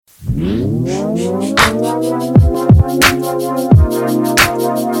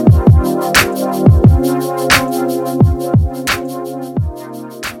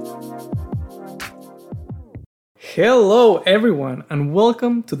Hello, everyone, and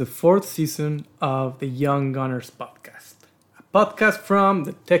welcome to the fourth season of the Young Gunners podcast, a podcast from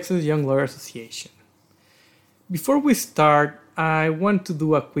the Texas Young Lawyer Association. Before we start, I want to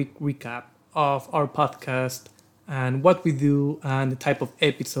do a quick recap of our podcast and what we do and the type of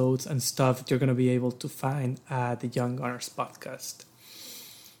episodes and stuff that you're going to be able to find at the Young Gunners podcast.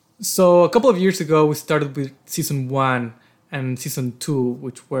 So a couple of years ago, we started with season 1 and season 2,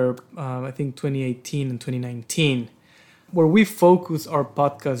 which were, I think, 2018 and 2019, where we focus our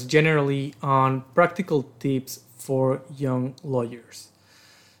podcast generally on practical tips for young lawyers.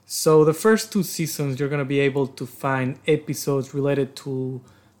 So the first 2 seasons, you're going to be able to find episodes related to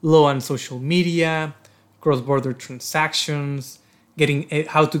law and social media, cross-border transactions,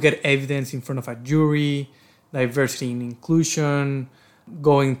 how to get evidence in front of a jury, diversity and inclusion,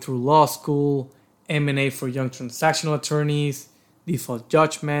 going through law school, M&A for young transactional attorneys, default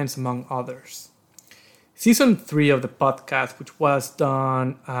judgments, among others. Season 3 of the podcast, which was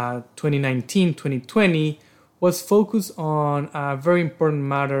done 2019-2020, was focused on a very important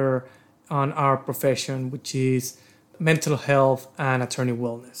matter on our profession, which is mental health and attorney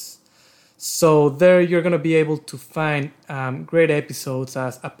wellness. So there you're going to be able to find great episodes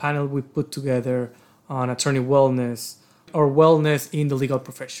as a panel we put together on attorney wellness or wellness in the legal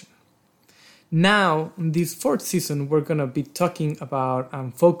profession. Now, in this fourth season, we're going to be talking about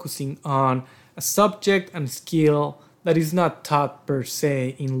and focusing on a subject and skill that is not taught per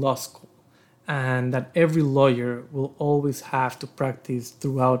se in law school and that every lawyer will always have to practice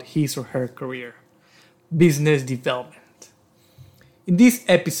throughout his or her career: business development. In this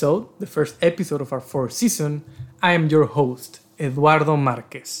episode, the first episode of our fourth season, I am your host, Eduardo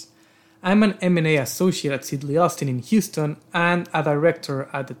Marquez. I'm an M&A associate at Sidley Austin in Houston and a director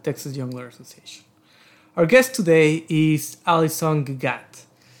at the Texas Young Lawyer Association. Our guest today is Alison Gugat,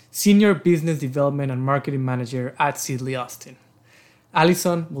 Senior Business Development and Marketing Manager at Sidley Austin.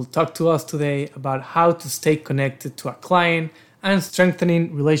 Alison will talk to us today about how to stay connected to a client and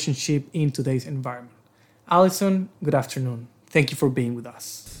strengthening relationship in today's environment. Alison, good afternoon. Thank you for being with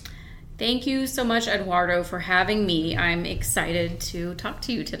us. Thank you so much, Eduardo, for having me. I'm excited to talk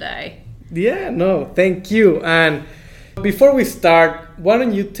to you today. Yeah, no, thank you. And before we start, why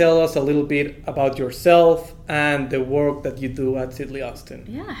don't you tell us a little bit about yourself and the work that you do at Sidley Austin?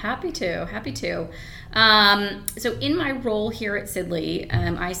 Yeah, happy to. So in my role here at Sidley,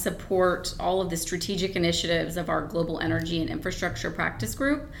 I support all of the strategic initiatives of our global energy and infrastructure practice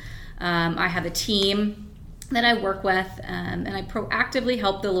group. I have a team that I work with, and I proactively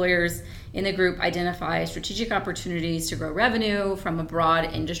help the lawyers in the group identify strategic opportunities to grow revenue from a broad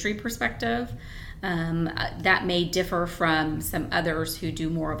industry perspective. That may differ from some others who do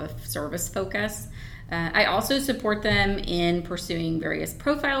more of a service focus. I also support them in pursuing various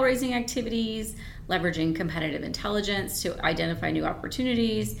profile raising activities, leveraging competitive intelligence to identify new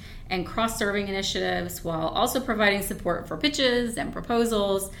opportunities, and cross-serving initiatives, while also providing support for pitches and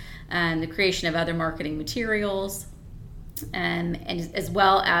proposals and the creation of other marketing materials, and as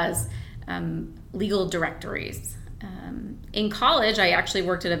well as legal directories. In college, I actually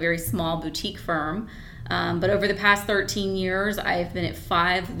worked at a very small boutique firm, but over the past 13 years, I've been at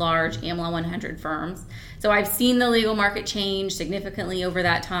 5 large AmLaw 100 firms. So I've seen the legal market change significantly over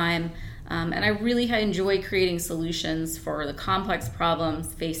that time, and I really enjoy creating solutions for the complex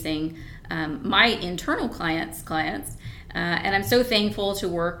problems facing my internal clients, and I'm so thankful to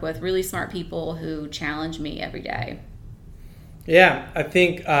work with really smart people who challenge me every day. Yeah, I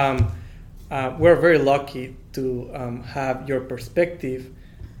think we're very lucky to have your perspective,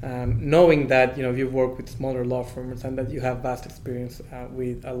 knowing that you've worked with smaller law firms and that you have vast experience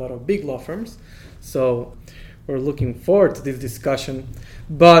with a lot of big law firms. So we're looking forward to this discussion.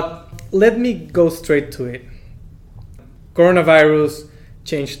 But let me go straight to it. Coronavirus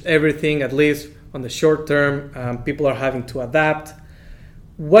changed everything, at least on the short term. People are having to adapt.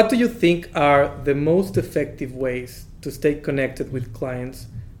 What do you think are the most effective ways to stay connected with clients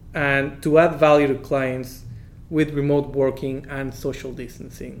and to add value to clients with remote working and social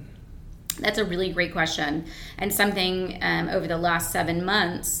distancing? That's a really great question, and something over the last 7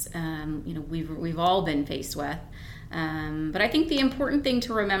 months, we've all been faced with. But I think the important thing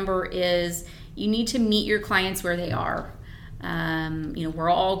to remember is you need to meet your clients where they are. We're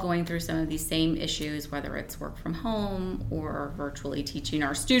all going through some of these same issues, whether it's work from home or virtually teaching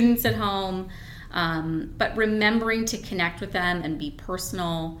our students at home. But remembering to connect with them and be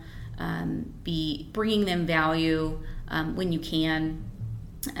personal, be bringing them value when you can.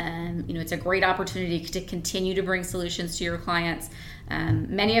 It's a great opportunity to continue to bring solutions to your clients.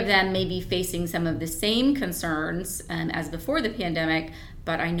 Many of them may be facing some of the same concerns as before the pandemic,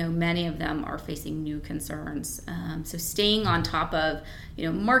 but I know many of them are facing new concerns. So staying on top of,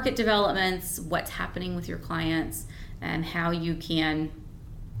 market developments, what's happening with your clients, and how you can,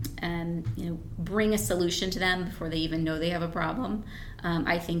 bring a solution to them before they even know they have a problem,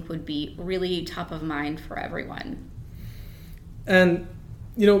 I think would be really top of mind for everyone. And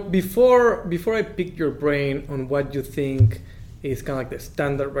before I pick your brain on what you think is kind of like the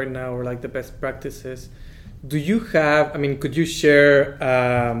standard right now or like the best practices, do you have, could you share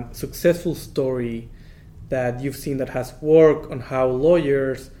a successful story that you've seen that has worked on how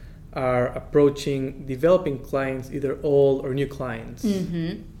lawyers are approaching developing clients, either old or new clients?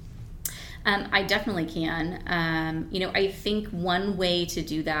 Mm-hmm. I definitely can. I think one way to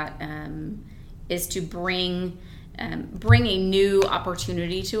do that is to bring a new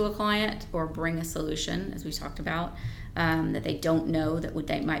opportunity to a client, or bring a solution, as we talked about, that they don't know that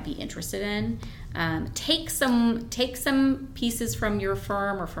they might be interested in. Take some pieces from your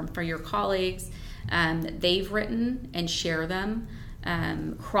firm or from your colleagues that they've written and share them.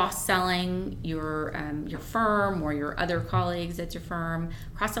 Cross-selling your firm or your other colleagues at your firm,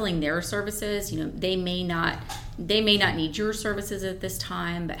 cross-selling their services. They may not need your services at this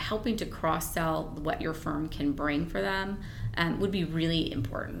time, but helping to cross-sell what your firm can bring for them would be really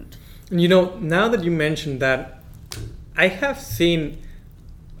important. And now that you mentioned that, I have seen,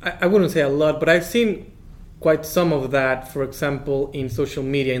 I wouldn't say a lot, but I've seen quite some of that, for example, in social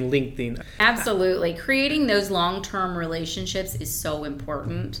media, in LinkedIn. Absolutely. Creating those long-term relationships is so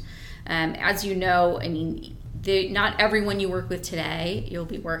important. As you know, not everyone you work with today, you'll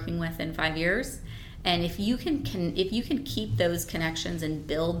be working with in 5 years. And if you can keep those connections and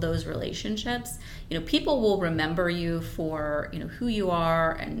build those relationships, people will remember you for, who you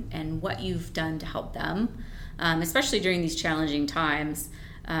are and what you've done to help them, especially during these challenging times.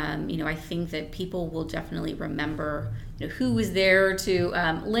 I think that people will definitely remember who was there to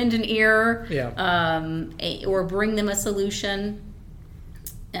lend an ear, or bring them a solution,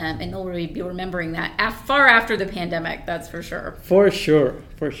 and they'll really be remembering that far after the pandemic. That's for sure. For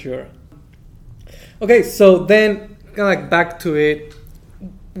sure. Okay, so then kind of like back to it.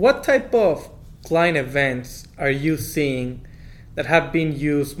 What type of client events are you seeing that have been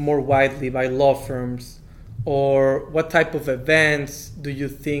used more widely by law firms? Or what type of events do you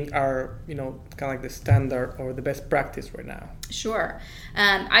think are, kind of like the standard or the best practice right now? Sure.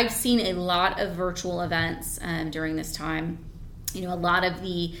 I've seen a lot of virtual events during this time. A lot of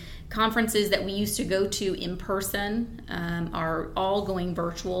the conferences that we used to go to in person are all going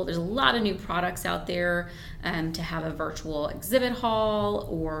virtual. There's a lot of new products out there to have a virtual exhibit hall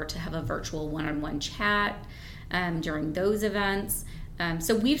or to have a virtual one-on-one chat during those events.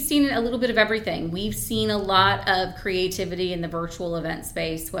 So we've seen a little bit of everything. We've seen a lot of creativity in the virtual event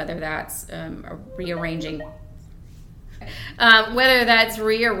space, whether that's rearranging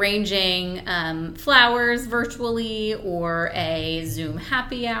flowers virtually or a Zoom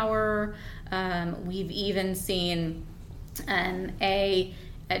happy hour. We've even seen a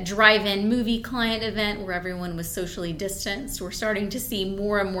drive-in movie client event where everyone was socially distanced. We're starting to see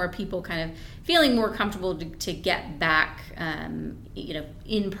more and more people kind of feeling more comfortable to get back,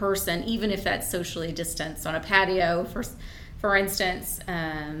 in person, even if that's socially distanced on a patio, for instance.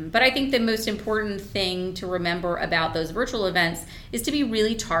 But I think the most important thing to remember about those virtual events is to be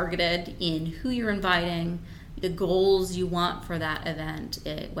really targeted in who you're inviting, the goals you want for that event,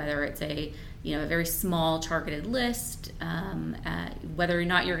 whether it's a very small targeted list, whether or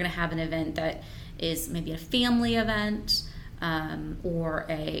not you're going to have an event that is maybe a family event, or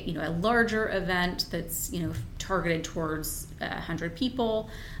a larger event that's targeted towards 100 people,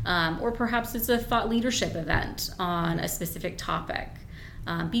 or perhaps it's a thought leadership event on a specific topic.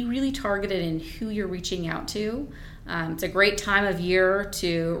 Be really targeted in who you're reaching out to. It's a great time of year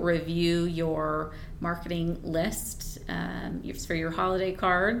to review your marketing list for your holiday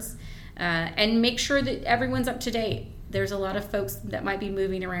cards, and make sure that everyone's up to date. There's a lot of folks that might be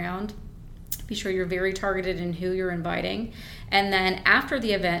moving around. Be sure you're very targeted in who you're inviting. And then after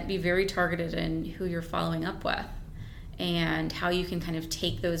the event, be very targeted in who you're following up with and how you can kind of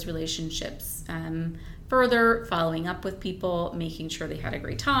take those relationships further, following up with people, making sure they had a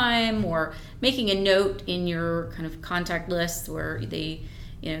great time, or making a note in your kind of contact list where they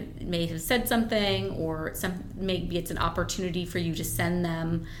may have said something, or maybe it's an opportunity for you to send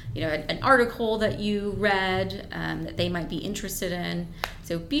them, an article that you read that they might be interested in.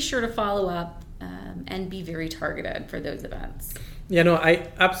 So be sure to follow up and be very targeted for those events. Yeah, no, I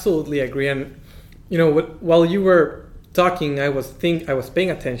absolutely agree. And while you were talking, I was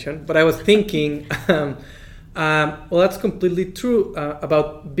paying attention, but I was thinking, well, that's completely true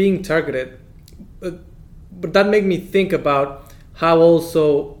about being targeted. But that made me think about how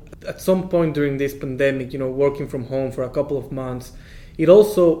also at some point during this pandemic, working from home for a couple of months, it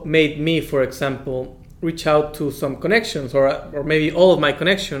also made me, for example, reach out to some connections or maybe all of my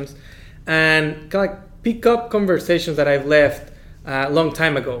connections and kind of like pick up conversations that I've left a long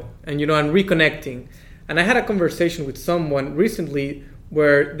time ago and reconnecting. And I had a conversation with someone recently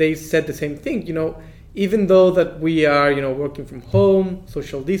where they said the same thing, even though that we are, working from home,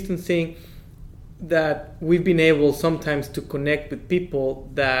 social distancing, that we've been able sometimes to connect with people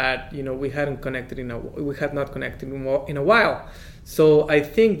that, we had not connected in a while. So I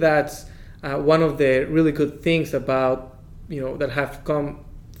think that's one of the really good things about, that have come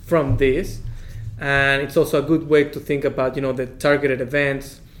from this. And it's also a good way to think about, the targeted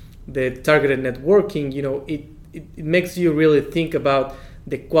events, the targeted networking. It makes you really think about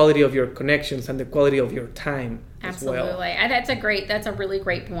the quality of your connections and the quality of your time. Absolutely. As well. And that's a really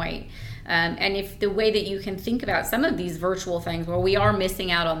great point. And if the way that you can think about some of these virtual things where we are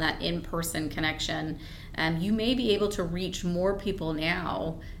missing out on that in-person connection, you may be able to reach more people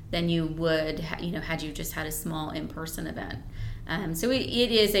now than you would, had you just had a small in-person event. So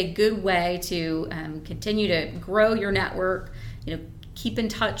it is a good way to continue to grow your network, keep in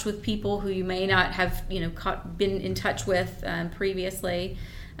touch with people who you may not have, been in touch with previously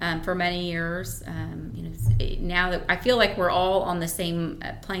for many years. Now that I feel like we're all on the same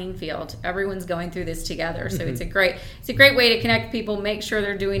playing field, everyone's going through this together. So it's a great way to connect people, make sure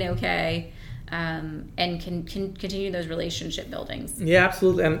they're doing okay, and can continue those relationship buildings. Yeah,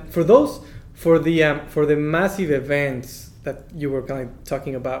 absolutely. And for the massive events that you were kind of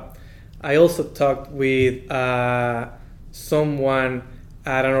talking about, I also talked with someone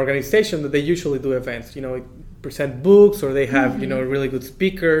at an organization that they usually do events, present books, or they have, really good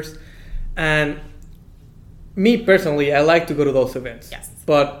speakers. And me personally, I like to go to those events. Yes.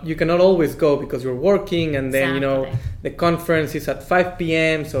 But you cannot always go because you're working, and then, Exactly. The conference is at 5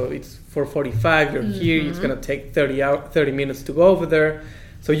 p.m., so it's 4:45, you're here, it's going to take 30 minutes to go over there.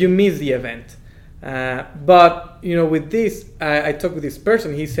 So you miss the event. But, with this, I talked with this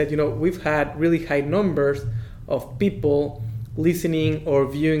person, he said, we've had really high numbers of people listening or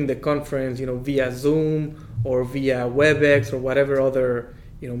viewing the conference, via Zoom or via WebEx or whatever other,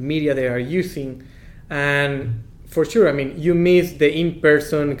 media they are using. And for sure, I mean, you miss the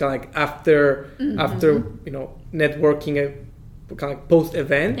in-person kind of like after, networking, kind of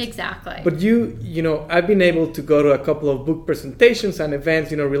post-event. Exactly. But I've been able to go to a couple of book presentations and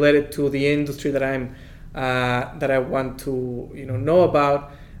events, related to the industry that that I want to, know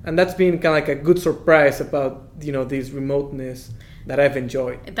about. And that's been kind of like a good surprise about, this remoteness that I've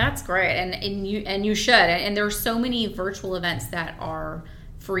enjoyed. That's great. And you should. And there are so many virtual events that are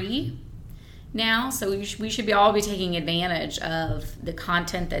free now. So we should all be taking advantage of the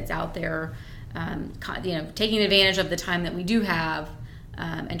content that's out there, taking advantage of the time that we do have,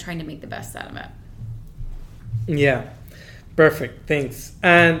 and trying to make the best out of it. Yeah, perfect. Thanks.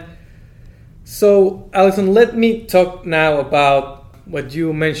 And so, Alison, let me talk now about what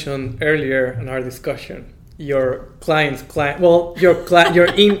you mentioned earlier in our discussion. Your client's client. Well, your my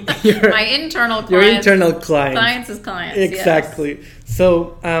internal clients. Your internal clients. Clients is clients. Exactly. Yes.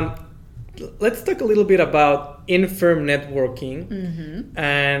 So, let's talk a little bit about in-firm networking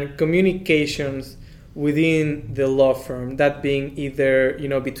and communications within the law firm. That being either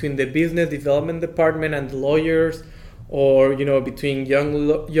between the business development department and the lawyers, or between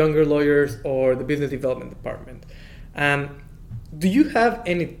younger lawyers or the business development department. Do you have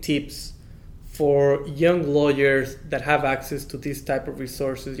any tips for young lawyers that have access to this type of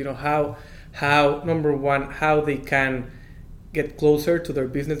resources? How number one, how they can get closer to their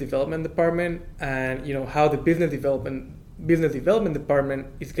business development department, and how the business development department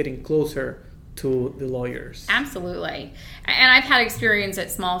is getting closer to the lawyers. Absolutely. And I've had experience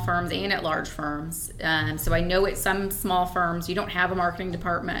at small firms and at large firms. So I know at some small firms you don't have a marketing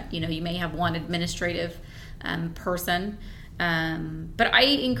department. You may have one administrative person. But I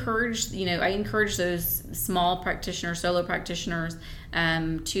encourage those small practitioners, solo practitioners,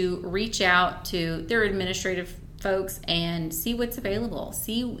 to reach out to their administrative folks and see what's available.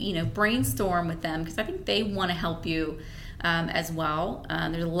 Brainstorm with them, because I think they want to help you as well.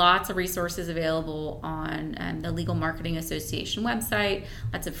 There's lots of resources available on the Legal Marketing Association website,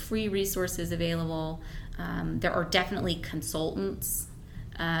 lots of free resources available. There are definitely consultants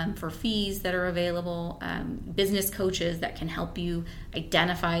for fees that are available, business coaches that can help you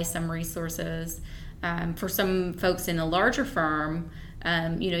identify some resources. For some folks in a larger firm,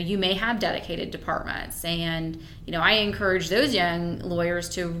 You may have dedicated departments, and I encourage those young lawyers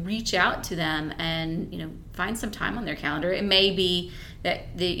to reach out to them and find some time on their calendar. It may be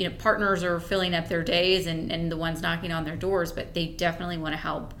that the partners are filling up their days and the ones knocking on their doors, but they definitely want to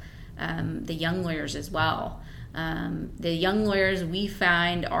help the young lawyers as well. The young lawyers we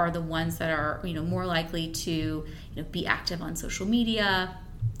find are the ones that are more likely to be active on social media,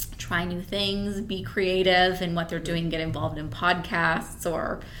 try new things, be creative in what they're doing, get involved in podcasts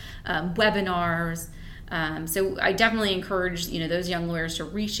or webinars. So I definitely encourage those young lawyers to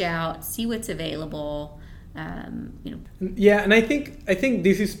reach out, see what's available. Yeah, and I think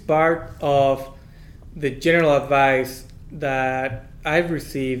this is part of the general advice that I've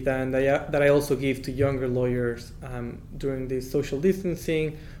received and that I also give to younger lawyers during this social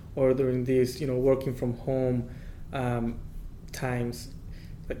distancing or during this working from home times.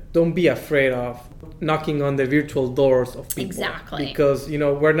 Like, don't be afraid of knocking on the virtual doors of people. Exactly. Because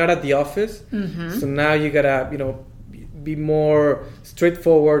we're not at the office, so now you gotta be more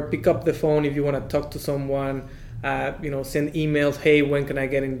straightforward. Pick up the phone if you want to talk to someone. Send emails. Hey, when can I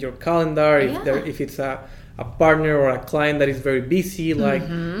get in your calendar? If it's a partner or a client that is very busy, like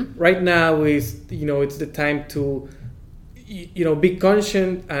right now is it's the time to be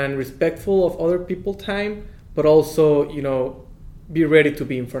conscious and respectful of other people's time, but also be ready to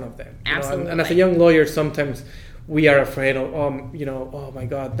be in front of them. Absolutely. And as a young lawyer, sometimes we are afraid of oh my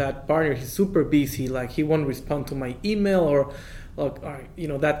God, that partner, he's super busy, like he won't respond to my email, or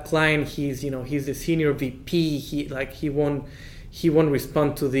that client, he's the senior VP, he won't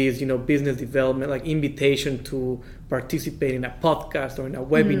respond to this business development like invitation to participate in a podcast or in a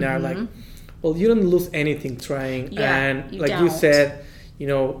webinar. Like, well, you don't lose anything trying. And like you said,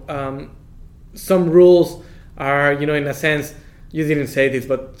 some rules are in a sense, you didn't say this,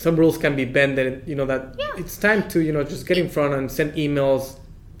 but some rules can be bended, that it's time to just get in front and send emails,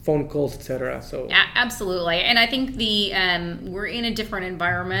 phone calls, etc. So yeah, absolutely. And I think we're in a different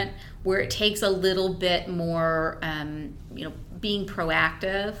environment where it takes a little bit more being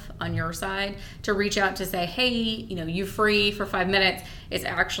proactive on your side to reach out to say, hey, you free for 5 minutes. It's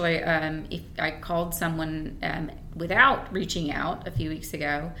actually if I called someone without reaching out a few weeks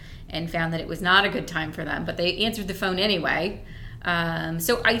ago and found that it was not a good time for them, but they answered the phone anyway.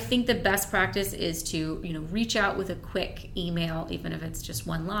 So I think the best practice is to reach out with a quick email, even if it's just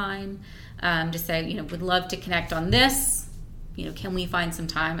one line, to say would love to connect on this. Can we find some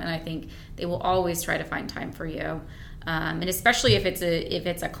time? And I think they will always try to find time for you. And especially if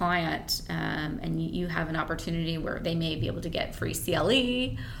it's a client and you have an opportunity where they may be able to get free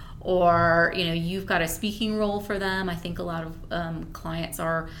CLE, or you've got a speaking role for them. I think a lot of clients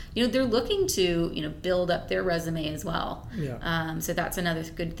are they're looking to build up their resume as well. So that's another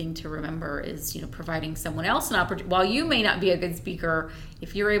good thing to remember is providing someone else an opportunity. While you may not be a good speaker,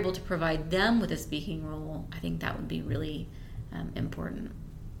 if you're able to provide them with a speaking role, I think that would be really important.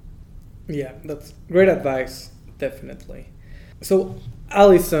 Yeah, that's great advice. Definitely. So,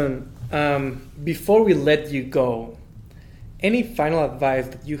 Allison, before we let you go, any final advice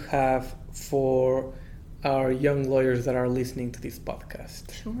that you have for our young lawyers that are listening to this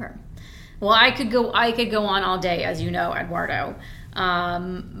podcast? Sure. Well, I could go on all day, as you know, Eduardo.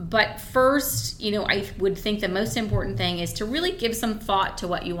 But first, I would think the most important thing is to really give some thought to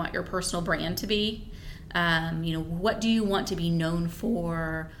what you want your personal brand to be. What do you want to be known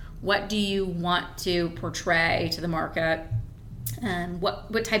for? What do you want to portray to the market?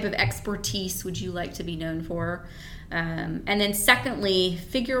 What type of expertise would you like to be known for? And then secondly,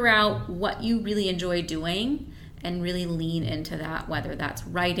 figure out what you really enjoy doing and really lean into that, whether that's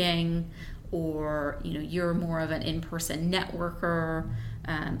writing or you're more of an in-person networker.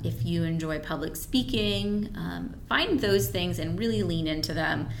 If you enjoy public speaking, find those things and really lean into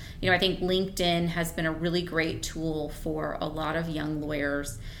them. I think LinkedIn has been a really great tool for a lot of young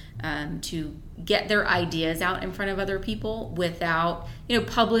lawyers to get their ideas out in front of other people without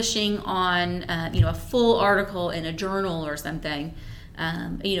publishing on a full article in a journal or something.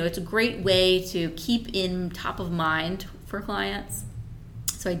 It's a great way to keep in top of mind for clients.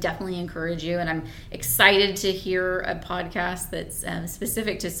 So I definitely encourage you, and I'm excited to hear a podcast that's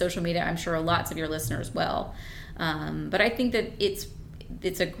specific to social media. I'm sure lots of your listeners will. But I think that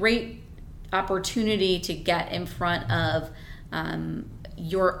it's a great opportunity to get in front of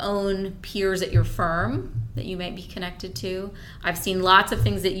your own peers at your firm that you might be connected to. I've seen lots of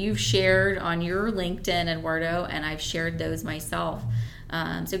things that you've shared on your LinkedIn, Eduardo, and I've shared those myself.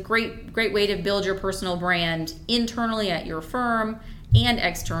 It's a great way to build your personal brand internally at your firm and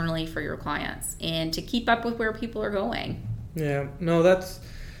externally for your clients, and to keep up with where people are going. Yeah, no, that's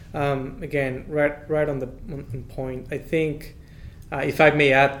again right on the point. I think if I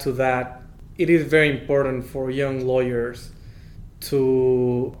may add to that, it is very important for young lawyers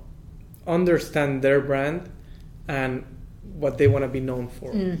to understand their brand and what they want to be known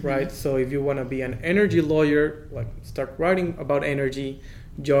for, right? So if you want to be an energy lawyer, like start writing about energy,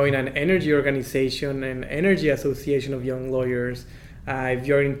 join an energy organization, an energy association of young lawyers. If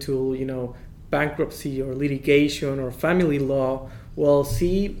you're into, bankruptcy or litigation or family law, well,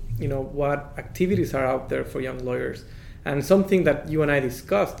 see, what activities are out there for young lawyers. And something that you and I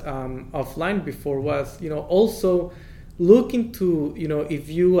discussed offline before was, also look into, if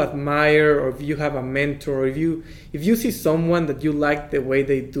you admire or if you have a mentor, or if you see someone that you like the way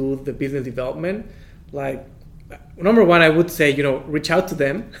they do the business development, like, number one, I would say, reach out to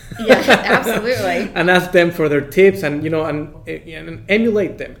them. Yeah, absolutely. And ask them for their tips and, and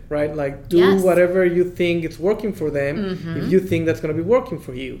emulate them, right? Like do whatever you think is working for them if you think that's going to be working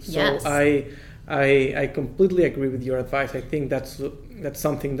for you. So I completely agree with your advice. I think that's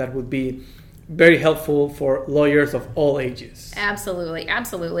something that would be very helpful for lawyers of all ages. Absolutely.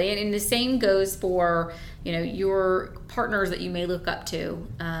 And the same goes for, your partners that you may look up to,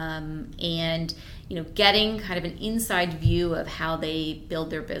 and getting kind of an inside view of how they build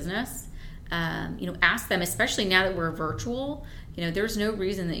their business. Ask them, especially now that we're virtual, there's no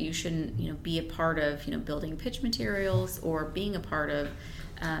reason that you shouldn't, be a part of, building pitch materials or being a part of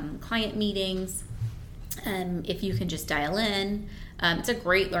client meetings. If you can just dial in, it's a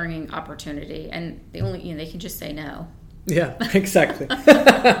great learning opportunity, and they can just say no. Yeah, exactly.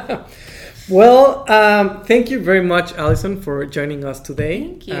 Well, thank you very much, Allison, for joining us today.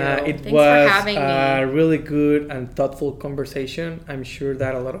 Thank you. Thanks for having me. A really good and thoughtful conversation. I'm sure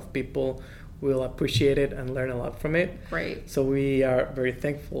that a lot of people will appreciate it and learn a lot from it. Great. So we are very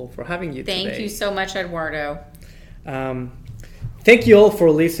thankful for having you today. Thank you so much, Eduardo. Thank you all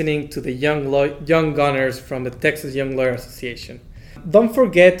for listening to the Young Gunners from the Texas Young Lawyer Association. Don't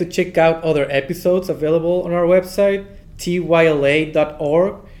forget to check out other episodes available on our website,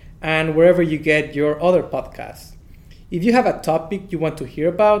 tyla.org, and wherever you get your other podcasts. If you have a topic you want to hear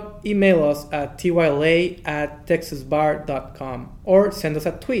about, email us at tyla@texasbar.com or send us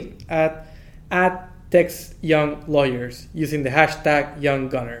a tweet at TexYoungLawyers using the hashtag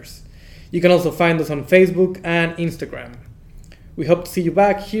YoungGunners. You can also find us on Facebook and Instagram. We hope to see you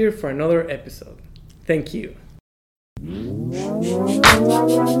back here for another episode. Thank you.